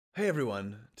Hey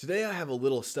everyone, today I have a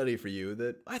little study for you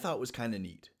that I thought was kinda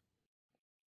neat.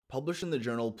 Published in the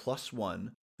journal PLOS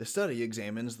ONE, the study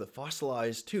examines the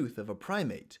fossilized tooth of a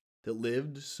primate that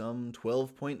lived some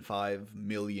 12.5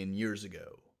 million years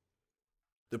ago.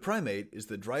 The primate is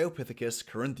the Dryopithecus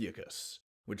carinthecus,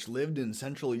 which lived in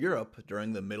Central Europe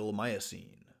during the Middle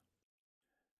Miocene.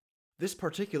 This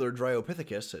particular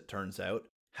Dryopithecus, it turns out,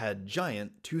 had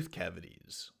giant tooth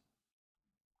cavities.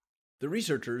 The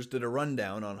researchers did a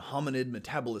rundown on hominid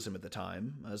metabolism at the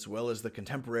time, as well as the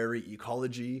contemporary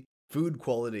ecology, food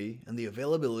quality, and the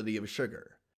availability of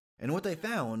sugar. And what they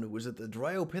found was that the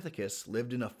Dryopithecus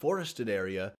lived in a forested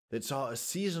area that saw a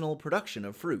seasonal production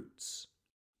of fruits.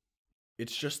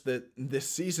 It's just that this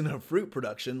season of fruit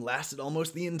production lasted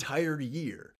almost the entire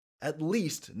year, at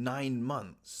least 9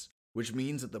 months, which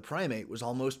means that the primate was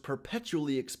almost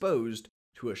perpetually exposed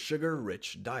to a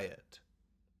sugar-rich diet.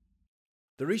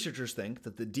 The researchers think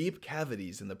that the deep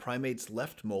cavities in the primate's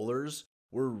left molars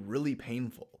were really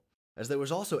painful, as there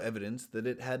was also evidence that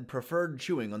it had preferred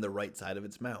chewing on the right side of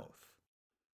its mouth.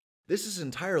 This is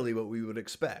entirely what we would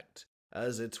expect,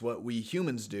 as it's what we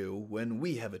humans do when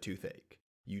we have a toothache.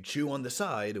 You chew on the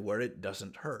side where it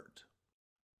doesn't hurt.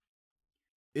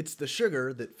 It's the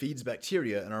sugar that feeds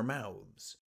bacteria in our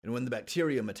mouths, and when the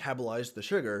bacteria metabolize the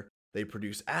sugar, they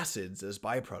produce acids as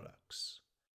byproducts.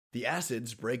 The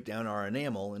acids break down our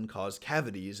enamel and cause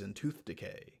cavities and tooth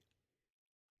decay.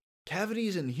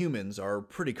 Cavities in humans are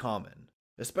pretty common,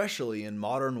 especially in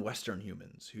modern Western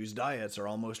humans, whose diets are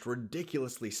almost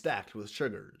ridiculously stacked with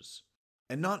sugars.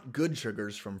 And not good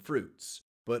sugars from fruits,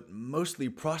 but mostly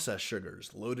processed sugars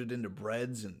loaded into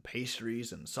breads and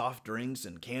pastries and soft drinks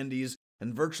and candies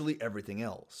and virtually everything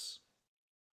else.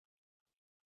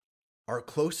 Our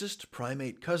closest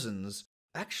primate cousins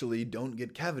actually don't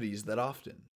get cavities that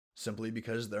often, simply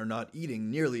because they're not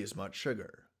eating nearly as much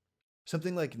sugar.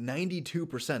 Something like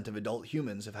 92% of adult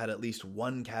humans have had at least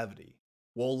one cavity,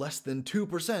 while less than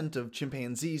 2% of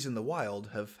chimpanzees in the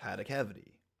wild have had a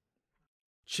cavity.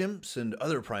 Chimps and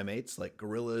other primates, like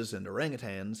gorillas and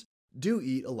orangutans, do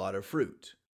eat a lot of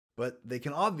fruit, but they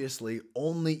can obviously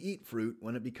only eat fruit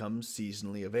when it becomes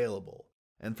seasonally available,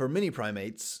 and for many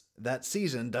primates, that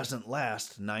season doesn't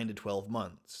last 9 to 12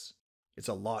 months. It's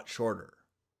a lot shorter.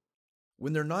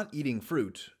 When they're not eating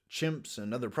fruit, chimps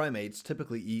and other primates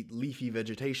typically eat leafy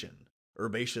vegetation,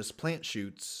 herbaceous plant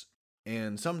shoots,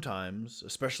 and sometimes,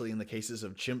 especially in the cases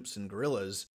of chimps and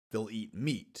gorillas, they'll eat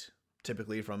meat,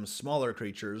 typically from smaller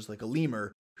creatures like a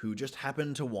lemur who just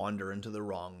happened to wander into the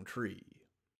wrong tree.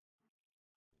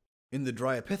 In the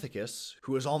Dryopithecus,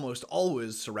 who is almost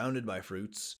always surrounded by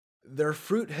fruits, their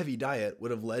fruit-heavy diet would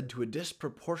have led to a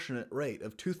disproportionate rate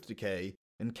of tooth decay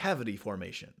and cavity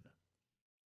formation.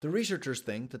 The researchers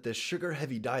think that this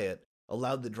sugar-heavy diet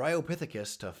allowed the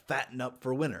Dryopithecus to fatten up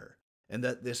for winter, and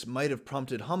that this might have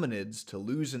prompted hominids to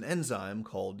lose an enzyme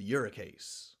called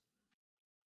uricase.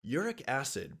 Uric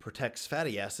acid protects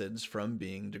fatty acids from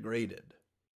being degraded.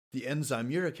 The enzyme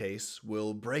uricase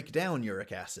will break down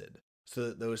uric acid, so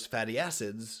that those fatty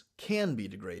acids can be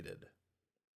degraded.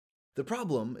 The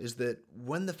problem is that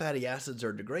when the fatty acids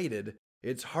are degraded,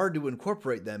 it's hard to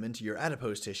incorporate them into your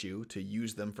adipose tissue to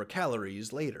use them for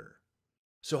calories later.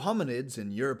 So hominids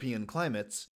in European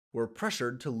climates were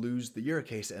pressured to lose the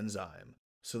uricase enzyme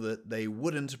so that they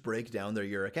wouldn't break down their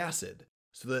uric acid,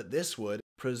 so that this would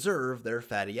preserve their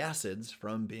fatty acids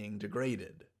from being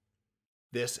degraded.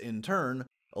 This, in turn,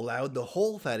 allowed the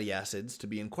whole fatty acids to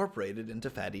be incorporated into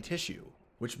fatty tissue,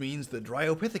 which means the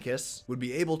Dryopithecus would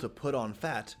be able to put on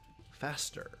fat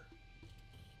faster.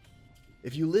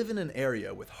 If you live in an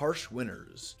area with harsh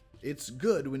winters, it's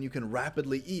good when you can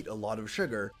rapidly eat a lot of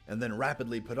sugar and then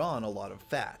rapidly put on a lot of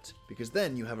fat, because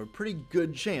then you have a pretty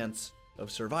good chance of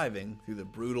surviving through the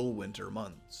brutal winter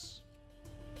months.